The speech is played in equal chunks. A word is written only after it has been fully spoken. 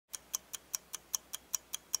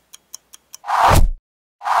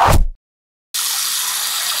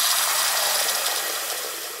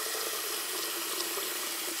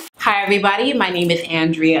Hi everybody, my name is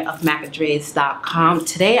Andrea of Makadrez.com.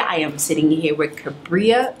 Today I am sitting here with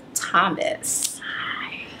Kabrea Thomas.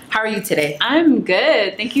 Hi. How are you today? I'm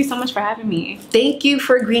good. Thank you so much for having me. Thank you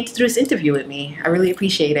for agreeing to do this interview with me. I really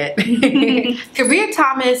appreciate it. Kabrea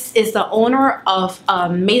Thomas is the owner of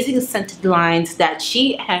amazing scented lines that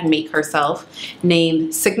she handmade herself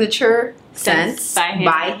named Signature Scents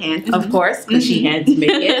by hand, of course, because she hands make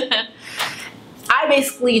it. I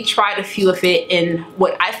basically tried a few of it, and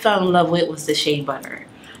what I fell in love with was the shea butter.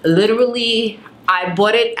 Literally, I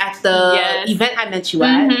bought it at the event I met you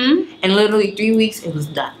at, and literally 3 weeks, it was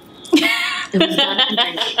done. It was done in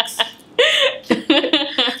 3 weeks.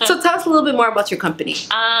 So tell us a little bit more about your company.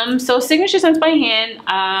 So Signature Scents by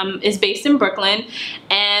Hand is based in Brooklyn,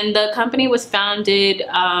 and the company was founded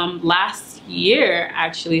last year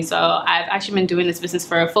actually. So I've actually been doing this business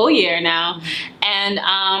for a full year now, and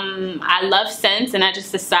I love scents, and I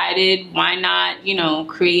just decided why not, you know,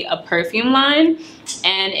 create a perfume line.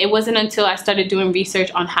 And it wasn't until I started doing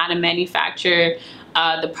research on how to manufacture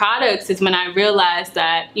the products is when I realized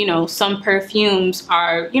that, you know, some perfumes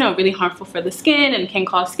are, you know, really harmful for the skin and can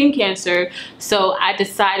cause skin cancer. So I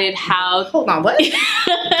decided how... Hold on, what?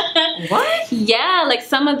 What? Yeah, like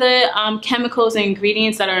some of the chemicals and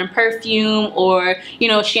ingredients that are in perfume, or, you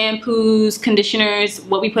know, shampoos, conditioners,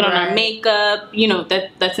 what we put on our makeup, you know,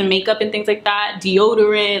 that's in makeup and things like that,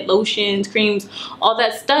 deodorant, lotions, creams, all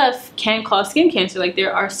that stuff can cause skin cancer. Like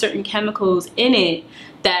there are certain chemicals in it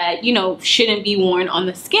that, you know, shouldn't be worn on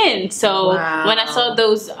the skin. So when I saw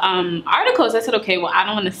those articles, I said, okay, well, I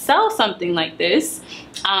don't want to sell something like this.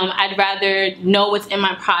 I'd rather know what's in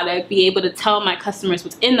my product, be able to tell my customers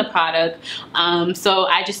what's in the product. So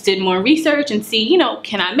I just did more research and see, you know,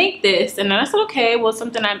 can I make this? And then I said, okay, well,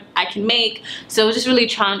 something I can make. So it was just really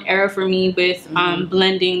trial and error for me with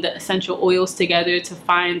blending the essential oils together to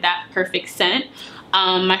find that perfect scent.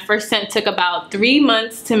 My first scent took about 3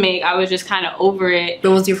 months to make. I was just kind of over it.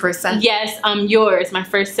 What was your first scent? Yes, yours, my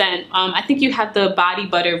first scent. I think you have the body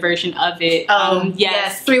butter version of it.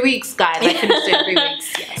 Yes, 3 weeks, guys. I finished it in 3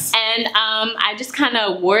 weeks. Yes. And I just kind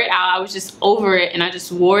of wore it out. I was just over it, and I just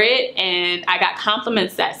wore it, and I got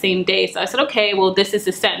compliments that same day. So I said, okay, well, this is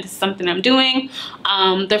the scent. This is something I'm doing.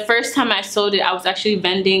 The first time I sold it, I was actually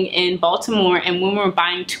vending in Baltimore, and when we were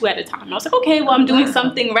buying 2 at a time, I was like, okay, well, I'm doing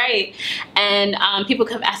something right. And people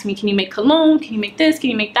kept asking me, can you make cologne? Can you make this?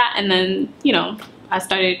 Can you make that? And then, you know, I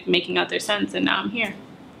started making other scents, and now I'm here.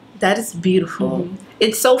 That is beautiful.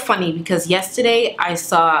 It's so funny because yesterday I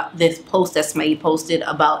saw this post that somebody posted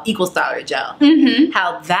about Eco Styler gel.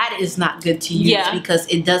 How that is not good to use because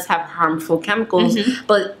it does have harmful chemicals.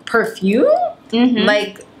 But perfume,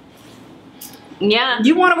 like,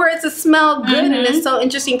 you want to wear it to smell good, and it's so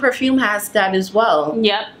interesting. Perfume has that as well.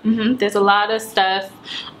 There's a lot of stuff,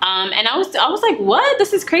 and I was like, what?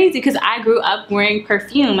 This is crazy, because I grew up wearing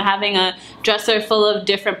perfume, having a dresser full of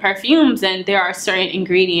different perfumes, and there are certain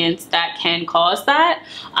ingredients that can cause that.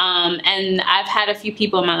 And I've had a few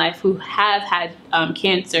people in my life who have had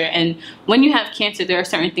cancer, and when you have cancer, there are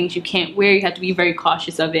certain things you can't wear. You have to be very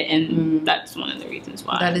cautious of it, and that's one of the reasons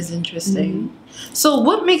why. That is interesting. So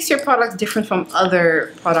what makes your products different from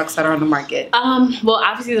other products that are on the market? Well,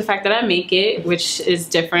 obviously the fact that I make it, which is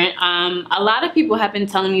different. A lot of people have been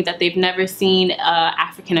telling me that they've never seen a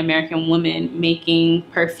African-American woman making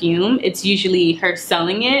perfume. It's usually her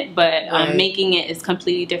selling it, but making it is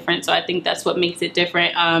completely different. So I think that's what makes it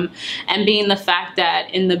different. And being the fact that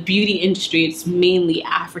in the beauty industry, it's mainly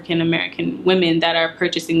African-American women that are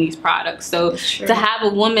purchasing these products. So to have a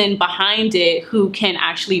woman behind it who can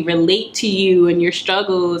actually relate to you and your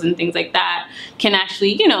struggles and things like that can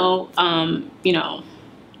actually, you know,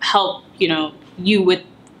 help, you know, you with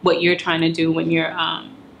what you're trying to do when you're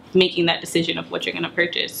making that decision of what you're going to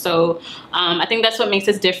purchase. So I think that's what makes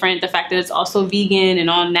us different. The fact that it's also vegan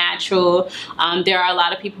and all natural. There are a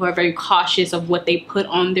lot of people who are very cautious of what they put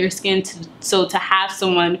on their skin. So to have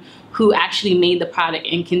someone who actually made the product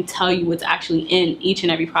and can tell you what's actually in each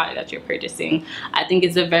and every product that you're purchasing, I think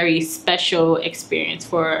is a very special experience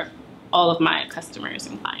for all of my customers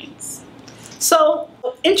and clients. So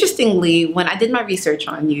interestingly, when I did my research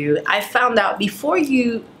on you, I found out before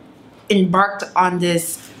you embarked on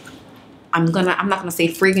this, I'm not gonna say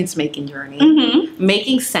fragrance making journey,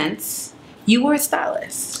 making scents, you were a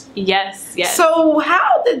stylist. Yes. So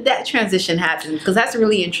how did that transition happen? Because that's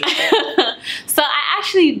really interesting. So I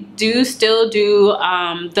actually do still do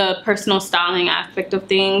the personal styling aspect of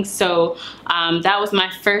things. So that was my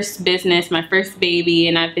first business, my first baby,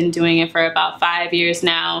 and I've been doing it for about 5 years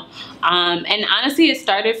now. And honestly, it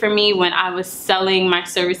started for me when I was selling my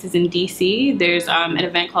services in DC. There's an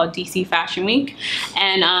event called DC Fashion Week,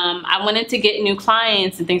 and I wanted to get new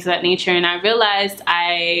clients and things of that nature, and I realized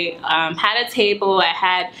I had a table, I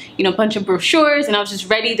had, you know, a bunch of brochures, and I was just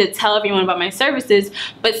ready to tell everyone about my services.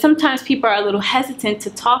 But sometimes people are a little hesitant to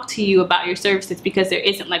talk to you about your services because there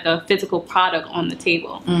isn't like a physical product on the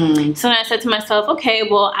table. So then I said to myself, okay,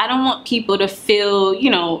 well, I don't want people to feel, you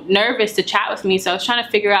know, nervous to chat with me. So I was trying to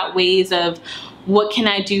figure out ways of what can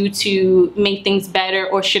I do to make things better,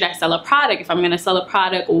 or should I sell a product? If I'm going to sell a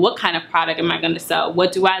product, what kind of product am I going to sell?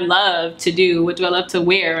 What do I love to do? What do I love to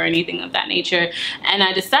wear, or anything of that nature? And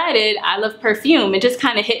I decided I love perfume. It just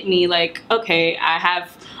kind of hit me like, okay, I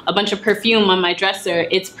have a bunch of perfume on my dresser.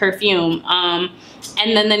 It's perfume.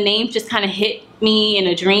 And then the name just kind of hit me in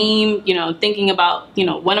a dream, you know, thinking about, you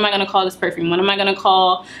know, what am I going to call this perfume? What am I going to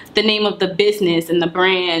call the name of the business and the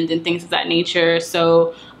brand and things of that nature?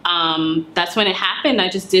 So that's when it happened. I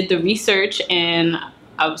just did the research and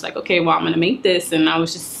I was like, okay, well, I'm gonna make this. And I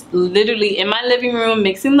was just literally in my living room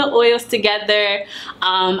mixing the oils together.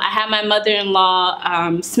 I had my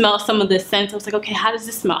mother-in-law smell some of the scents. I was like, okay, how does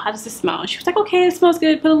this smell? How does this smell? And she was like, okay, it smells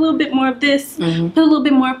good. Put a little bit more of this. Put a little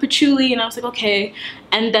bit more of patchouli. And I was like, okay.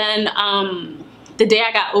 And then the day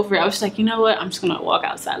I got over it, I was just like, you know what, I'm just gonna walk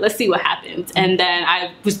outside, let's see what happens. And then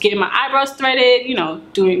I was getting my eyebrows threaded, you know,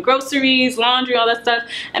 doing groceries, laundry, all that stuff,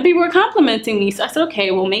 and people were complimenting me. So I said,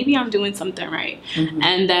 okay, well, maybe I'm doing something right.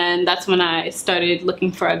 And then that's when I started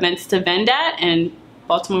looking for events to vend at, and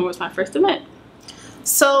Baltimore was my first event.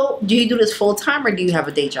 So do you do this full-time, or do you have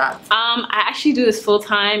a day job? I actually do this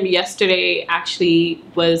full-time. Yesterday actually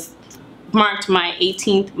marked my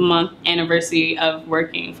 18th month anniversary of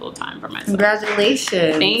working full-time for myself.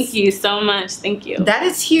 Congratulations. Thank you so much. Thank you. That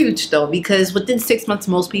is huge though, because within 6 months,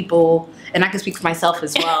 most people, and I can speak for myself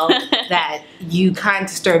as well, that you kind of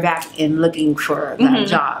stir back in looking for that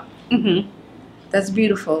job. That's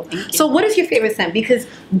beautiful. So what is your favorite scent? Because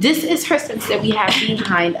this is her scent that we have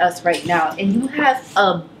behind us right now, and you have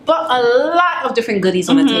a lot of different goodies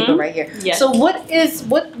on the table right here. Yes. So what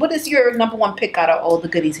is your #1 pick out of all the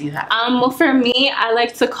goodies you have? Well, for me, I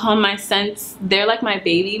like to call my scents, they're like my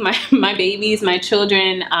baby, my babies, my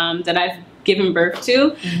children that I've given birth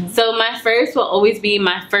to. So my first will always be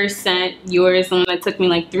my first scent, yours, the one that took me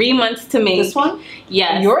like 3 months to make. This one?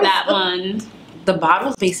 Yes, yours, that one. The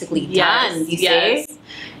bottle's basically done, you say?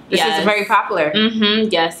 This is very popular.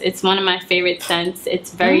 Yes, it's one of my favorite scents.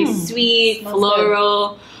 It's very sweet,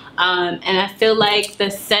 floral, and I feel like the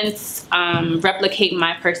scents replicate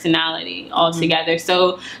my personality altogether.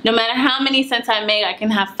 So no matter how many scents I make, I can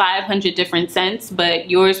have 500 different scents, but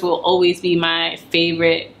yours will always be my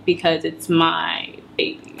favorite because it's my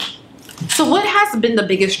baby. So what has been the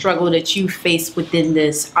biggest struggle that you faced within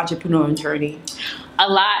this entrepreneurial journey? A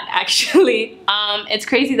lot, actually. It's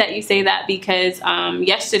crazy that you say that because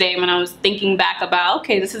yesterday when I was thinking back about,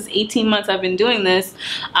 okay, this is 18 months I've been doing this,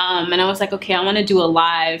 and I was like, okay, I want to do a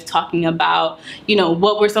live talking about, you know,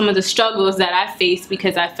 what were some of the struggles that I faced,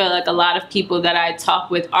 because I feel like a lot of people that I talk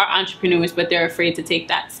with are entrepreneurs, but they're afraid to take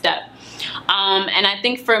that step. And I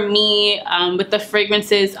think for me, with the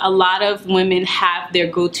fragrances, a lot of women have their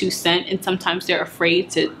go-to scent, and sometimes they're afraid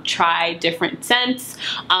to try different scents,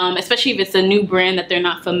 especially if it's a new brand that they're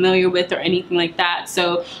not familiar with or anything like that.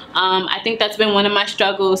 So I think that's been one of my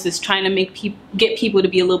struggles, is trying to get people to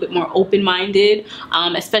be a little bit more open-minded,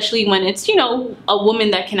 especially when it's, you know, a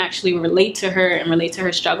woman that can actually relate to her and relate to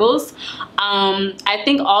her struggles. I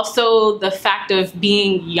think also the fact of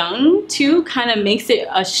being young too kind of makes it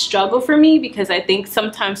a struggle for me, because I think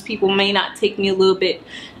sometimes people may not take me a little bit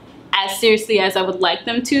as seriously as I would like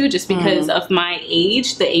them to, just because of my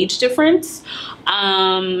age, the age difference.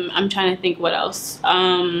 I'm trying to think what else.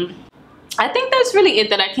 I think that's really it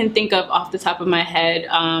that I can think of off the top of my head.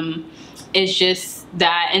 Is just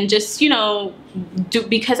that, and just, you know,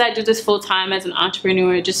 because I do this full-time as an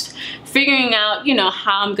entrepreneur, just figuring out, you know,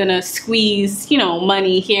 how I'm gonna squeeze, you know,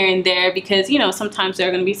 money here and there, because, you know, sometimes there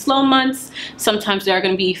are gonna be slow months, sometimes there are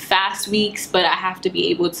gonna be fast weeks, but I have to be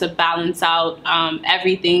able to balance out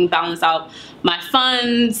everything, balance out my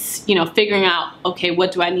funds, you know, figuring out, okay,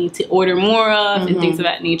 what do I need to order more of, and things of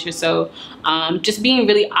that nature. So just being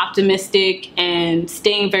really optimistic and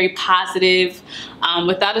staying very positive.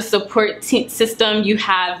 Without a support system, you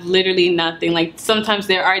have literally nothing. Like, sometimes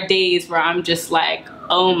there are days where I'm just like,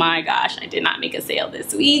 oh my gosh, I did not make a sale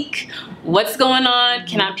this week. What's going on?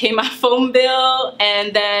 Can I pay my phone bill?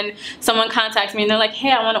 And then someone contacts me and they're like,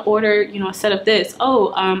 hey, I want to order, you know, a set of this.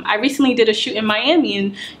 Oh, I recently did a shoot in Miami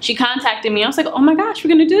and she contacted me. I was like, oh my gosh, we're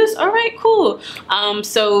gonna do this? All right, cool.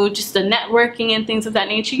 So just the networking and things of that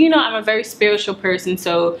nature. You know, I'm a very spiritual person,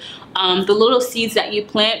 so the little seeds that you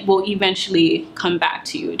plant will eventually come back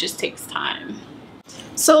to you. It just takes time.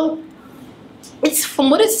 So it's, from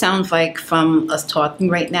what it sounds like from us talking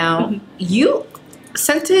right now, you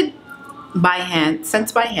scented by hand,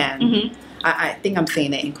 scents by hand. I think I'm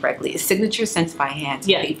saying it incorrectly. It's signature scents by hand,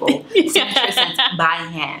 people. Signature scents by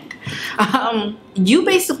hand. You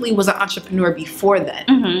basically was an entrepreneur before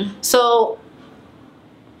then. So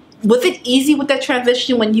was it easy with that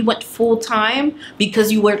transition when you went full time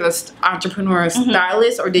because you were an entrepreneur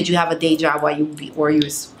stylist, or did you have a day job while you while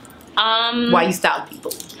you styled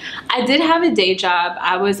people? I did have a day job.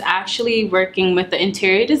 I was actually working with the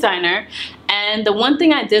interior designer, and the one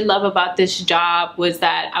thing I did love about this job was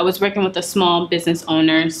that I was working with a small business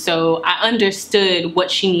owner, so I understood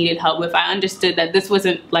what she needed help with. I understood that this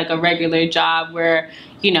wasn't like a regular job where,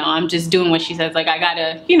 you know, I'm just doing what she says. Like, I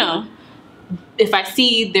gotta, you know, if I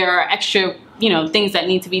see there are extra, you know, things that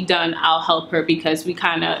need to be done, I'll help her, because we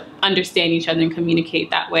kind of understand each other and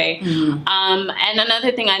communicate that way. And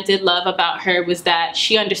another thing I did love about her was that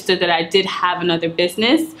she understood that I did have another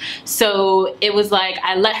business. So it was like,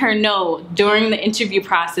 I let her know during the interview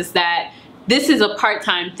process that this is a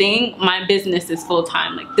part-time thing. My business is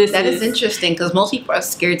full-time. Like, this that is interesting, because most people are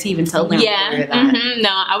scared to even tell them. that. No,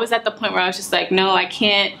 I was at the point where I was just like, no, I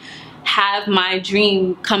can't have my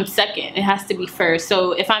dream come second. It has to be first.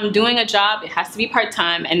 So if I'm doing a job, it has to be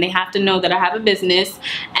part-time, and they have to know that I have a business.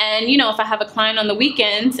 And, you know, if I have a client on the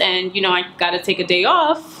weekends and, you know, I gotta take a day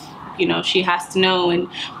off, you know, she has to know. And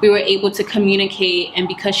we were able to communicate, and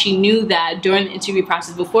because she knew that during the interview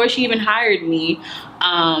process, before she even hired me,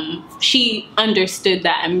 she understood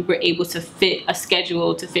that, and we were able to fit a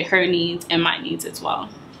schedule to fit her needs and my needs as well.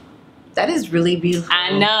 That is really beautiful. I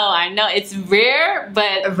know. It's rare,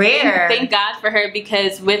 but thank God for her,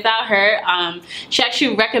 because without her, she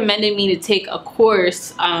actually recommended me to take a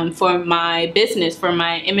course for my business, for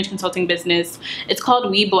my image consulting business. It's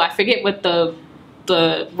called Weibo. I forget what the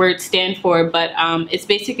words stand for, but it's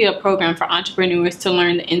basically a program for entrepreneurs to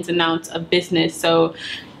learn the ins and outs of business. So,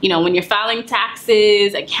 you know, when you're filing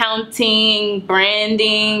taxes, accounting,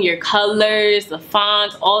 branding, your colors, the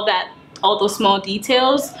fonts, all those small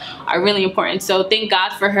details are really important. So thank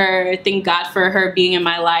God for her. Thank God for her being in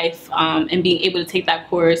my life, and being able to take that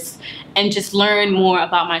course and just learn more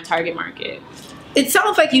about my target market. It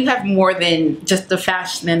sounds like you have more than just the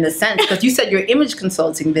fashion and the scent, because you said your image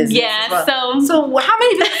consulting business. Yeah, as well. So how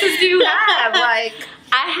many businesses do you have? Like,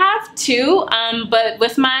 I have two, but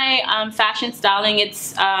with my fashion styling,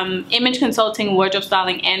 it's image consulting, wardrobe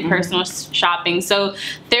styling, and personal shopping. So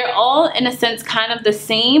they're all, in a sense, kind of the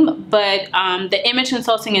same, but the image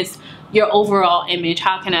consulting is your overall image.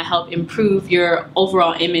 How can I help improve your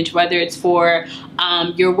overall image, whether it's for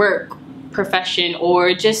your work, profession,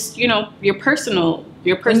 or just, you know, your personal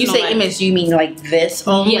when you say life. Image, do you mean like this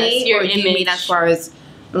only? Yes, your or do you mean as far as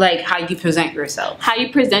like how you present yourself? How you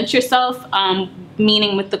present yourself,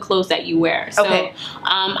 meaning with the clothes that you wear. So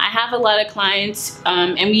I have a lot of clients,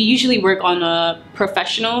 and we usually work on a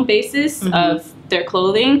professional basis of their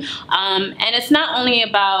clothing, and it's not only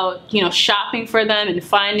about, you know, shopping for them and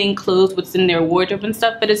finding clothes what's in their wardrobe and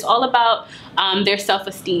stuff, but it's all about their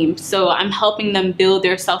self-esteem. So I'm helping them build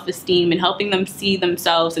their self-esteem and helping them see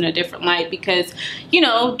themselves in a different light, because, you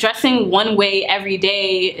know, dressing one way every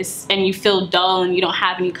day and you feel dull and you don't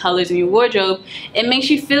have any colors in your wardrobe, it makes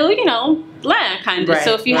you feel, you know, bland kind of.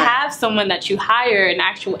 So if you have someone that you hire, an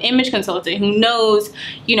actual image consultant who knows,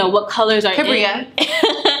 you know, what colors are in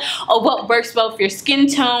or what works well for your skin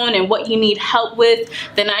tone and what you need help with,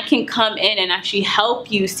 then I can come in and actually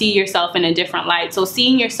help you see yourself in a different light. So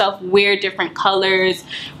seeing yourself wear different colors,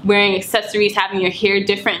 wearing accessories, having your hair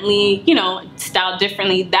differently, you know, styled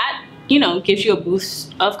differently, that, you know, gives you a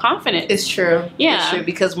boost of confidence. It's true. Yeah. It's true,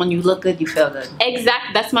 because when you look good, you feel good.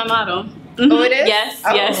 Exactly. That's my motto. Oh, it is? Yes,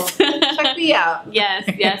 yes. Check me out. Yes,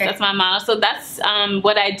 that's my motto. So that's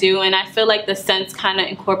what I do, and I feel like the scents kind of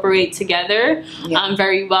incorporate together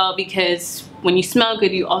very well, because when you smell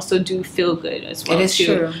good, you also do feel good as well. It is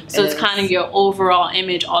true. So it's kind of your overall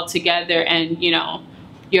image all together, and, you know,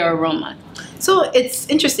 your aroma. So it's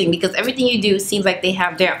interesting because everything you do seems like they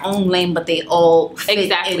have their own lane, but they all fit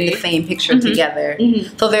in the same picture together.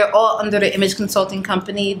 So they're all under the image consulting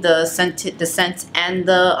company, the scent and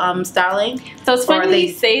the styling. So it's funny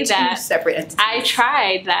you say that. Separate entities? I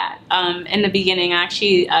tried that in the beginning. I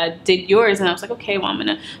actually did yours, and I was like, okay, well, I'm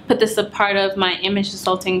gonna put this a part of my image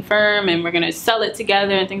consulting firm, and we're gonna sell it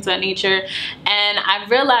together and things of that nature. And I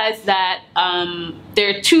realized that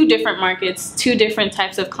there are 2 different markets, 2 different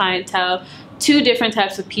types of clientele, 2 different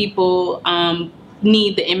types of people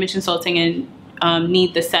need the image consulting and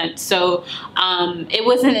need the scent. So it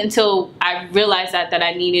wasn't until I realized that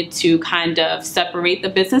I needed to kind of separate the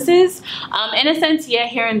businesses. In a sense, yeah,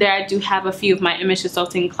 here and there I do have a few of my image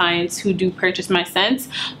consulting clients who do purchase my scents,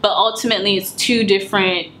 but ultimately it's 2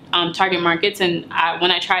 different target markets, and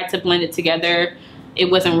when I tried to blend it together, it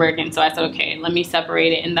wasn't working. So I said, okay, let me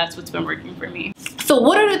separate it, and that's what's been working for me. So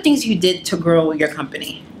what are the things you did to grow your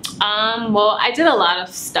company? Well, I did a lot of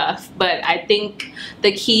stuff, but I think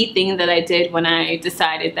the key thing that I did when I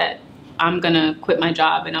decided that I'm gonna quit my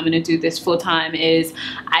job and I'm gonna do this full time is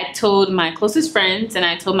I told my closest friends and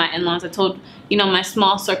I told my in-laws, I told, you know, my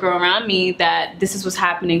small circle around me that this is what's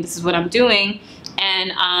happening, this is what I'm doing.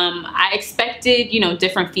 And I expected, you know,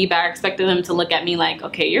 different feedback. I expected them to look at me like,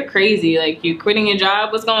 okay, you're crazy. Like, you quitting your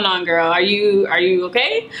job? What's going on, girl? Are you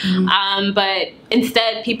okay? But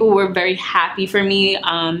instead, people were very happy for me.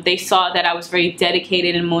 They saw that I was very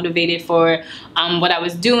dedicated and motivated for what I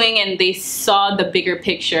was doing, and they saw the bigger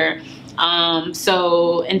picture.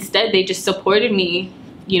 So instead, they just supported me,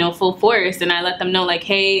 you know, full force. And I let them know, like,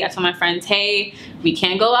 hey, I told my friends, hey, we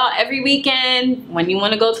can't go out every weekend. When you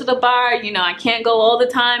want to go to the bar, you know, I can't go all the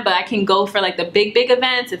time, but I can go for like the big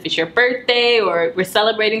events if it's your birthday or we're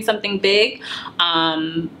celebrating something big.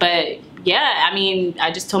 But yeah, I mean,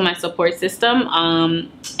 I just told my support system.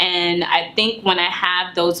 And I think when I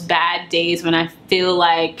have those bad days, when I feel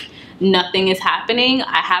like nothing is happening,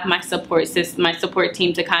 I have my support system, my support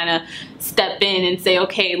team to kind of step in and say,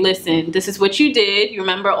 okay, listen, this is what you did. You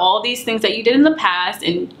remember all these things that you did in the past,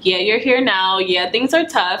 and yeah, you're here now. Yeah, things are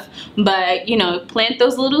tough, but you know, plant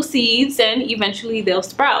those little seeds and eventually they'll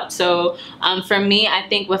sprout. So for me, I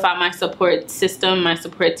think without my support system, my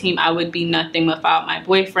support team, I would be nothing without my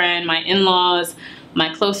boyfriend, my in-laws,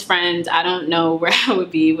 my close friends. I don't know where I would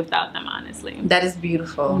be without them, honestly. That is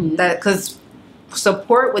beautiful. That, because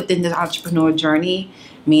support within the entrepreneur journey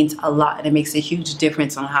means a lot, and it makes a huge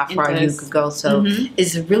difference on how far you could go. So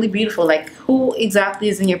it's really beautiful. Like, who exactly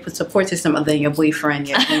is in your support system other than your boyfriend,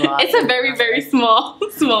 your in-laws? It's a very small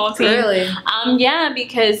team. Really? Yeah,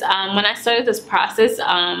 because when I started this process,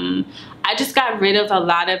 I just got rid of a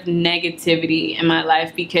lot of negativity in my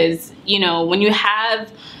life, because you know, when you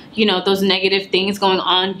have, you know, those negative things going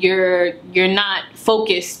on, you're not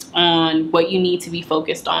focused on what you need to be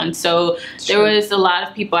focused on. So there was a lot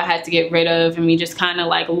of people I had to get rid of, and we just kind of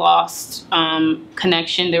like lost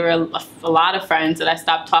connection. There were a lot of friends that I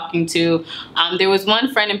stopped talking to. There was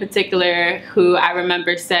one friend in particular who I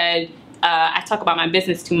remember said, I talk about my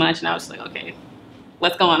business too much, and I was like, okay,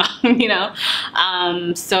 what's going on, you know?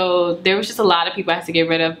 So there was just a lot of people I had to get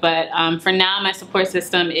rid of. But for now, my support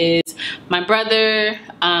system is my brother,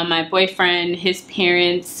 my boyfriend, his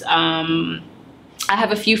parents. I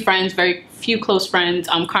have a few friends, very few close friends.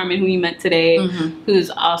 Carmen, who you met today, who's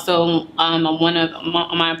also one of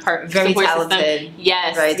my very support talented. System.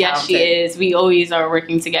 Yes, very yes, talented. she is. We always are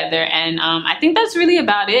working together, and I think that's really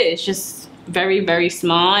about it. It's just very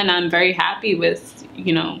small, and I'm very happy with,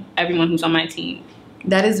 you know, everyone who's on my team.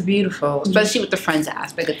 That is beautiful, especially with the friends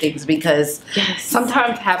aspect of things, because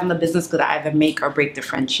sometimes having the business could either make or break the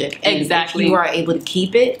friendship. And exactly. if you are able to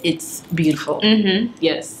keep it, it's beautiful.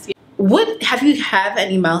 Yes. What have you had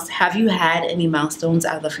any milestones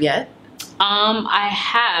as of yet? I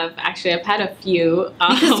have actually. I've had a few.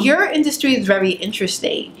 Because your industry is very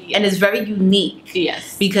interesting and it's very unique.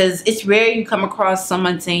 Yes. Because it's rare you come across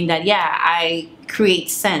someone saying that, yeah, I create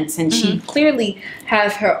scents, and she clearly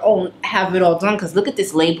has have it all done. Because look at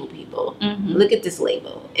this label, people. Look at this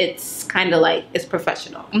label. It's kind of like, it's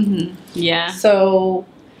professional. Yeah. So,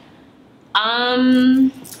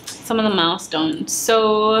 some of the milestones.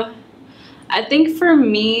 So, I think for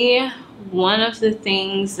me, one of the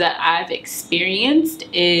things that I've experienced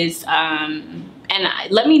is,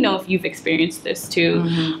 let me know if you've experienced this too.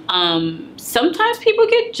 Sometimes people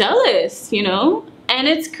get jealous, you know, and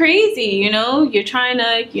it's crazy, you know. You're trying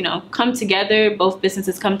to, you know, come together. Both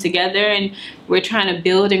businesses come together, and we're trying to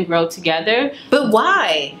build and grow together. But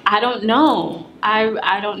why? I don't know.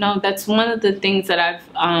 I don't know. That's one of the things that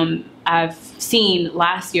I've seen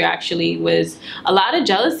last year actually was a lot of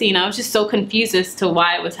jealousy, and I was just so confused as to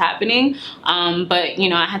why it was happening. But you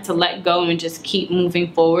know, I had to let go and just keep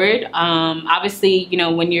moving forward. Obviously, you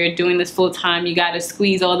know, when you're doing this full time, you got to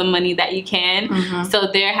squeeze all the money that you can.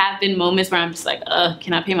 So there have been moments where I'm just like,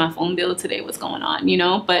 can I pay my phone bill today? What's going on? You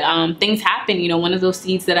know, but things happen. You know, one of those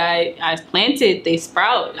seeds that I planted, they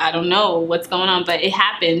sprout. I don't know what's going on, but it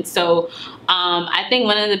happened. So I think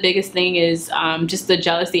one of the biggest thing is just the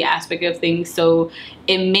jealousy aspect of things. So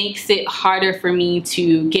it makes it harder for me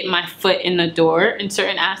to get my foot in the door in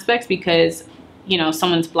certain aspects because, you know,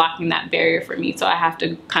 someone's blocking that barrier for me. So I have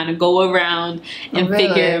to kind of go around and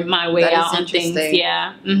figure my way out on things.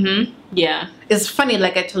 Yeah. Yeah. It's funny,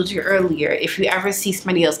 like I told you earlier, if you ever see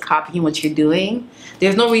somebody else copying what you're doing,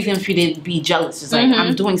 there's no reason for you to be jealous. It's like,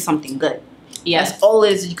 I'm doing something good. Yes. That's all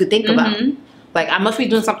it is you could think about. Like, I must be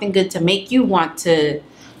doing something good to make you want to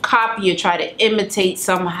copy or try to imitate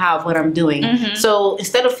somehow of what I'm doing. So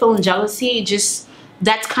instead of feeling jealousy, just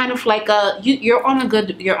that's kind of like you're on a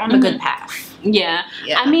good good path. Yeah.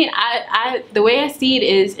 I mean, I the way I see it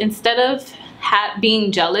is, instead of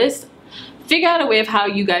being jealous, figure out a way of how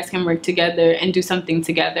you guys can work together and do something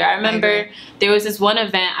together. I remember there was this one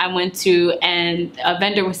event I went to, and a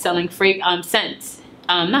vendor was selling scents.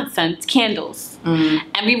 Not scents, candles.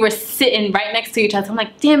 And we were sitting right next to each other. I'm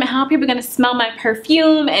like, damn it, how are people gonna smell my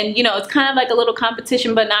perfume? And you know, it's kind of like a little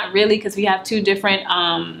competition, but not really, because we have two different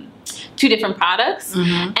products.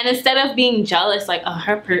 And instead of being jealous, like, oh,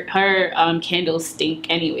 her candles stink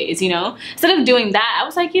anyways, you know, instead of doing that, I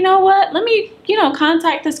was like, you know what, let me, you know,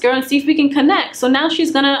 contact this girl and see if we can connect. So now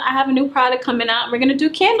I have a new product coming out, and we're gonna do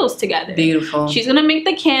candles together. Beautiful. She's gonna make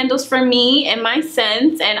the candles for me and my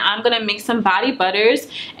scents, and I'm gonna make some body butters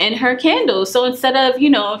and her candles. So instead of, you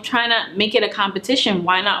know, trying to make it a competition,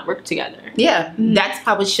 why not work together? Yeah. That's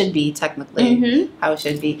how it should be, technically. How it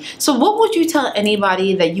should be. So what would you tell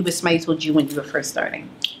anybody that you somebody told you when you were first starting?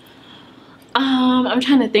 I'm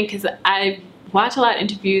trying to think, because I watch a lot of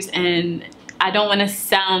interviews, and I don't want to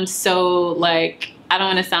sound so like, I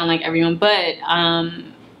don't want to sound like everyone, but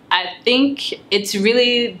I think it's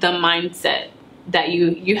really the mindset that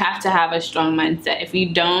you have to have a strong mindset. If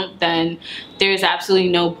you don't, then there's absolutely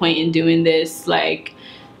no point in doing this. Like,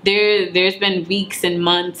 there's been weeks and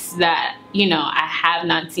months that, you know, I have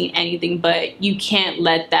not seen anything, but you can't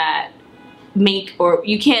let that make or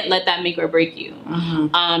break you.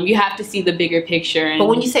 You have to see the bigger picture. And, but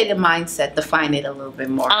when you say the mindset, define it a little bit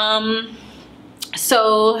more.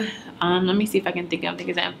 So let me see if I can think of the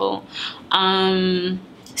example.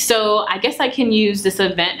 So I guess I can use this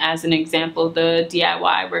event as an example, the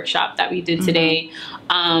DIY workshop that we did today.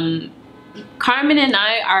 Carmen and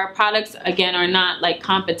I, our products, again, are not like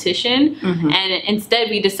competition. And instead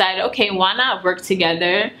we decided, okay, why not work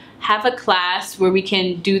together, have a class where we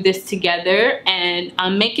can do this together, and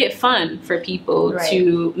make it fun for people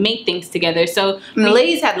to make things together. So the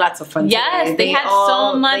ladies had lots of fun. Yes, they had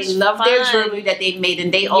so much fun. They loved their jewelry that they've made,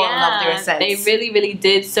 and they all loved their scents. They really, really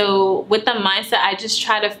did. So with the mindset, I just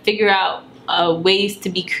try to figure out ways to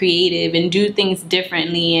be creative and do things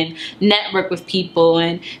differently and network with people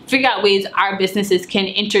and figure out ways our businesses can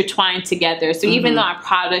intertwine together. So even though our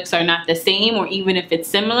products are not the same, or even if it's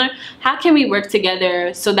similar, how can we work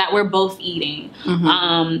together so that we're both eating?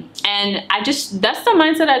 And that's the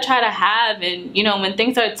mindset I try to have. And you know, when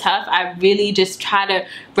things are tough, I really just try to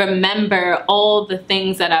remember all the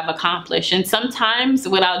things that I've accomplished. And sometimes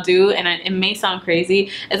what I'll do, and it may sound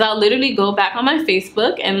crazy, is I'll literally go back on my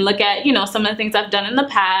Facebook and look at, you know, some of the things I've done in the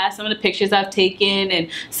past, some of the pictures I've taken, and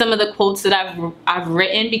some of the quotes that I've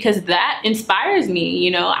written, because that inspires me.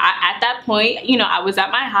 You know, at that point, you know, I was at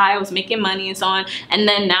my high, I was making money and so on, and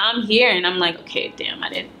then now I'm here and I'm like, okay, damn, I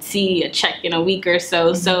didn't see a check in a week or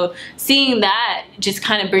so. So seeing that just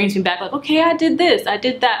kind of brings me back, like, okay, I did this, I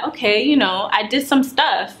did that, okay, you know, I did some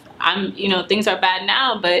stuff. You know, things are bad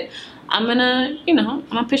now, but I'm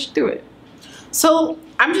gonna push through it. So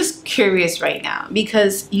I'm just curious right now,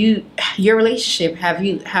 because your relationship, have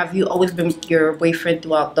you always been your boyfriend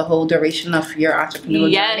throughout the whole duration of your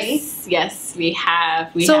entrepreneurial journey? Yes, we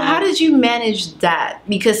have. How did you manage that?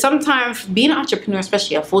 Because sometimes being an entrepreneur,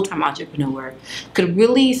 especially a full-time entrepreneur, could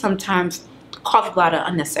really sometimes cause a lot of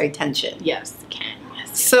unnecessary tension. Yes, it can.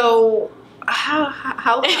 Yes. So how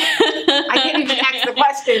I can't even ask the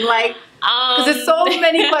question, like, Because there's so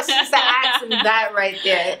many questions to ask in that right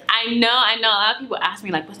there. I know. A lot of people ask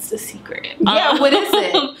me like, what's the secret? Yeah, what is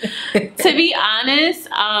it? To be honest,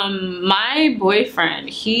 my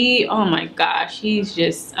boyfriend, oh my gosh, he's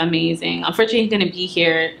just amazing. Unfortunately, he's going to be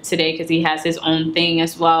here today because he has his own thing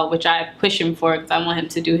as well, which I push him for because I want him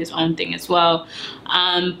to do his own thing as well.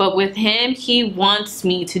 But with him, he wants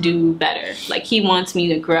me to do better. Like, he wants me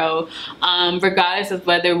to grow. Regardless of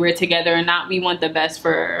whether we're together or not, we want the best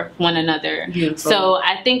for one another. Beautiful. So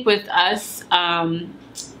I think with us,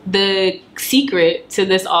 the secret to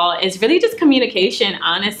this all is really just communication,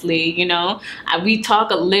 honestly. You know, we talk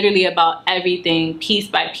literally about everything piece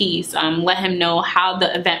by piece. Let him know how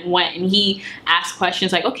the event went, and he asks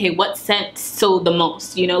questions like, okay, what scent sold the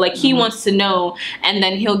most? You know, like, he wants to know, and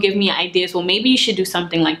then he'll give me ideas. Well, maybe you should do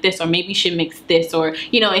something like this, or maybe you should mix this, or,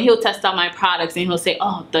 you know, and he'll test out my products and he'll say,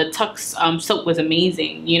 oh, the Tux soap was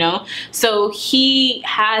amazing, you know. So he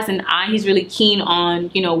has an eye. He's really keen on,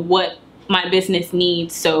 you know, what my business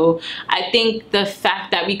needs. So I think the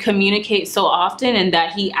fact that we communicate so often and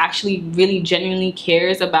that he actually really genuinely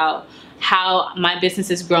cares about how my business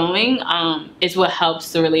is growing is what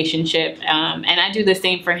helps the relationship. And I do the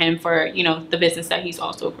same for him for, you know, the business that he's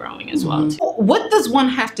also growing as well too. What does one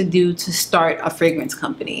have to do to start a fragrance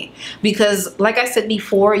company? Because like I said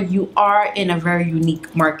before, you are in a very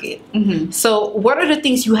unique market. So what are the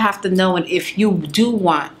things you have to know, and if you do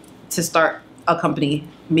want to start a company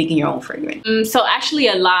making your own fragrance? So actually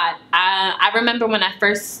a lot. I remember when I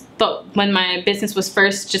first thought, when my business was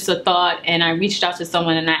first just a thought, and I reached out to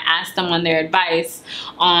someone and I asked someone their advice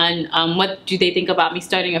on what do they think about me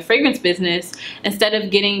starting a fragrance business. Instead of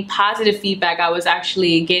getting positive feedback, I was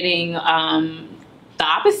actually getting the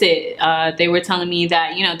opposite. They were telling me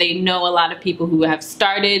that, you know, they know a lot of people who have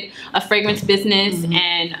started a fragrance business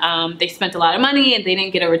and they spent a lot of money and they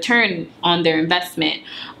didn't get a return on their investment.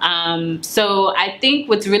 So I think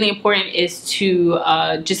what's really important is to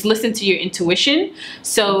just listen to your intuition.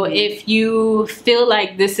 So if you feel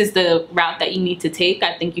like this is the route that you need to take,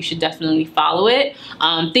 I think you should definitely follow it.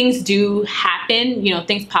 Things do happen, you know,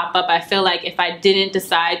 things pop up. I feel like if I didn't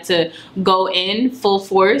decide to go in full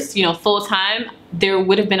force, you know, full time, there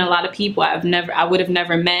would have been a lot of people I would have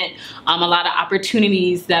never met, a lot of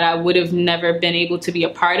opportunities that I would have never been able to be a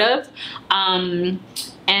part of.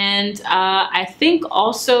 And I think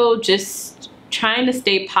also just trying to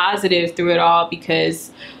stay positive through it all,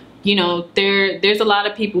 because, you know, there's a lot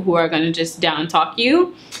of people who are going to just down talk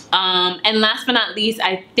you. And last but not least,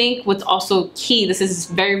 I think what's also key, this is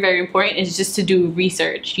very, very important, is just to do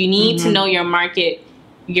research. You need to know your market.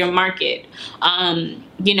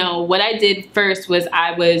 You know, what I did first was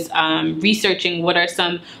I was researching what are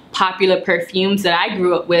some popular perfumes that I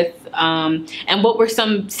grew up with, and what were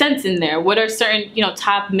some scents in there, what are certain, you know,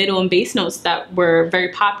 top, middle, and base notes that were very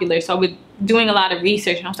popular. So I was doing a lot of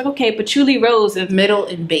research, and I was like, okay, patchouli rose and middle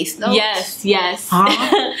and base notes. Yes.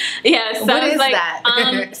 Huh? Yes. So what is like,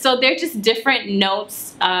 that? So they're just different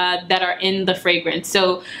notes that are in the fragrance.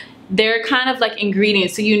 So they're kind of like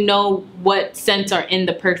ingredients, so you know what scents are in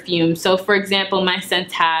the perfume. So for example, my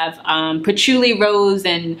scents have patchouli rose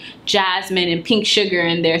and jasmine and pink sugar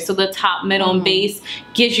in there. So the top, middle, and base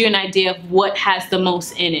gives you an idea of what has the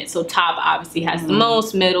most in it. So top obviously has the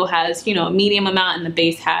most, middle has, you know, a medium amount, and the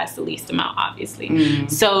base has the least amount, obviously.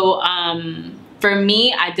 So for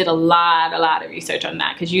me, I did a lot of research on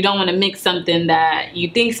that, because you don't want to mix something that you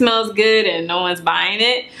think smells good and no one's buying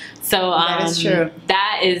it. So that is true.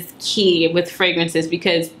 That is key with fragrances,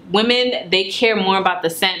 because women, they care more about the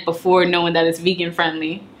scent before knowing that it's vegan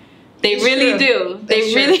friendly. They really do.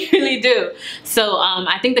 They really do. So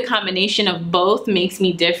I think the combination of both makes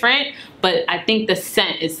me different, but I think the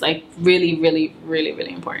scent is like really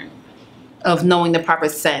important. Of knowing the proper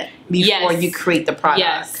scent before you create the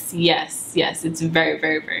product. Yes, it's very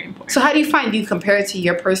important. So how do you find, do you compare it to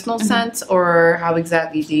your personal scents, or how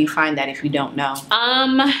exactly do you find that if you don't know?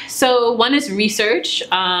 So one is research.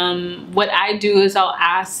 What I do is I'll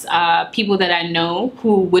ask people that I know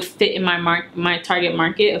who would fit in my target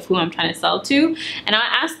market of who I'm trying to sell to, and I'll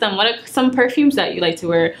ask them, what are some perfumes that you like to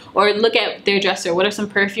wear, or look at their dresser, what are some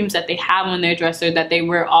perfumes that they have on their dresser that they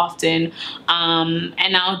wear often,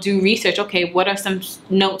 and I'll do research. Okay, what are some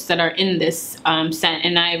notes that are in this scent?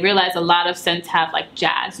 And I realize a lot of scents have like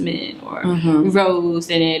jasmine or rose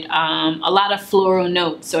in it, a lot of floral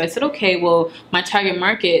notes. So I said, okay, well, my target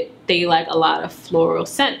market, they like a lot of floral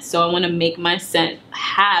scents, so I want to make my scent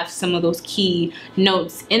have some of those key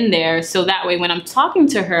notes in there, so that way when I'm talking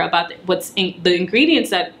to her about what's in the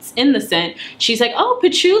ingredients that's in the scent, she's like, oh,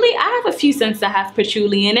 patchouli, I have a few scents that have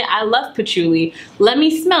patchouli in it, I love patchouli, let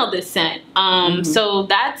me smell this scent. So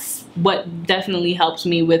that's what definitely helps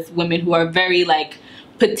me with women who are very like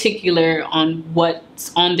particular on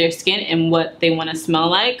what's on their skin and what they want to smell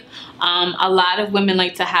like. A lot of women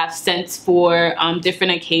like to have scents for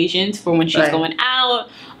different occasions, for when she's going out.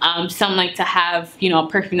 Some like to have, you know, a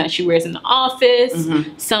perfume that she wears in the office.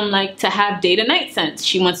 Some like to have day to night scents.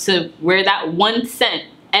 She wants to wear that one scent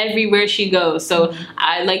everywhere she goes. So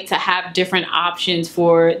I like to have different options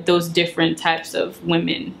for those different types of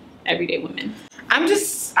women, everyday women. I'm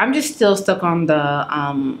just still stuck on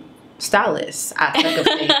the stylist aspect of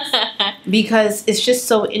things because it's just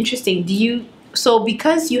so interesting. So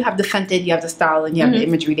because you have the scented, you have the style, and you have the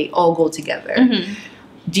imagery, they all go together.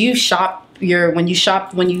 Do you shop when you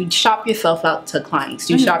shop yourself out to clients?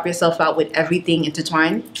 Do you shop yourself out with everything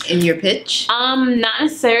intertwined in your pitch? Not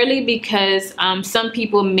necessarily, because some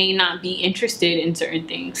people may not be interested in certain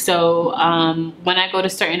things. So when I go to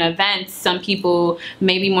certain events, some people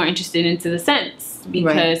may be more interested into the scents,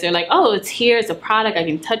 because they're like, oh, it's here, it's a product, I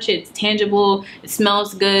can touch it, it's tangible, it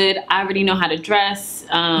smells good, I already know how to dress,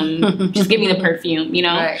 just give me the perfume, you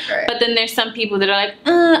know. But then there's some people that are like,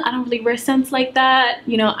 I don't really wear scents like that,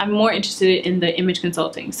 you know, I'm more interested in the image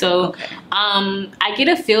consulting. So I get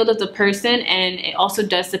a feel of the person, and it also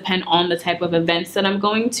does depend on the type of events that I'm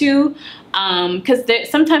going to, because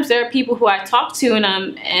sometimes there are people who I talk to,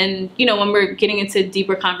 and you know, when we're getting into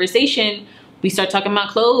deeper conversation, we start talking about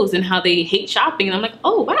clothes and how they hate shopping, and I'm like,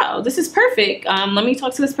 oh wow, this is perfect. Let me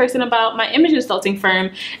talk to this person about my image consulting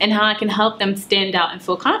firm and how I can help them stand out and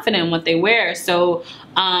feel confident in what they wear. So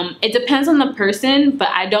it depends on the person, but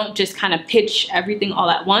I don't just kind of pitch everything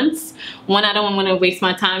all at once. One, I don't want to waste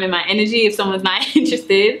my time and my energy if someone's not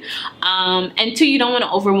interested, and two, you don't want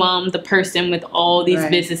to overwhelm the person with all these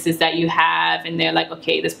businesses that you have, and they're like,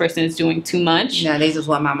 okay, this person is doing too much. Yeah, they just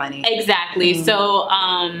want my money. Exactly. So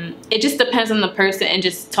it just depends on the person, and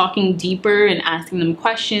just talking deeper and asking them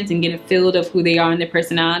questions and get a feel of who they are and their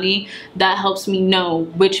personality, that helps me know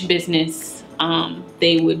which business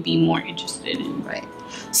they would be more interested in.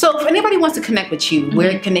 So if anybody wants to connect with you,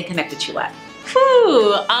 where can they connect with you at?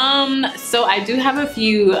 So I do have a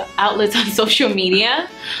few outlets on social media,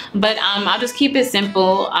 but I'll just keep it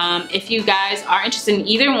simple. If you guys are interested in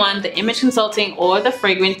either one, the image consulting or the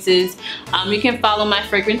fragrances, you can follow my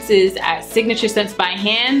fragrances at Signature Scents by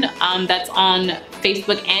Hand. That's on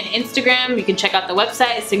Facebook and Instagram. You can check out the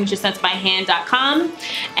website, signaturescentsbyhand.com.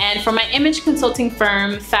 And for my image consulting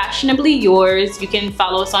firm, Fashionably Yours, you can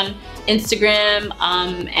follow us on Instagram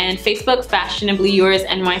and Facebook, Fashionably Yours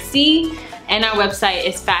NYC. And our website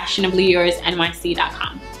is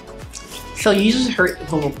fashionableyoursnyc.com. So you just heard,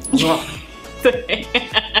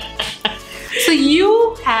 so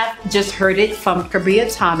you have just heard it from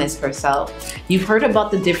Kabrea Thomas herself. You've heard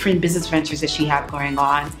about the different business ventures that she has going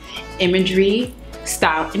on. Imagery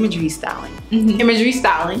styling,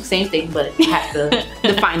 same thing, but you have to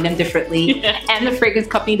define them differently. And the fragrance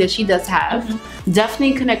company that she does have.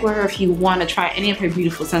 Definitely connect with her if you want to try any of her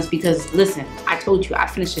beautiful scents, because listen, I told you I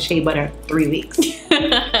finished the shea butter 3 weeks.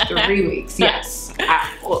 3 weeks, yes. I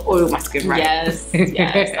oil my skin right. Yes, I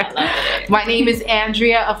love it. My name is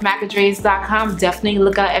Andrea of Makadrez.com. Definitely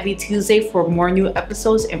look out every Tuesday for more new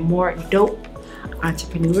episodes and more dope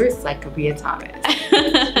entrepreneurs like Kabrea Thomas.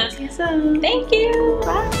 Thank you.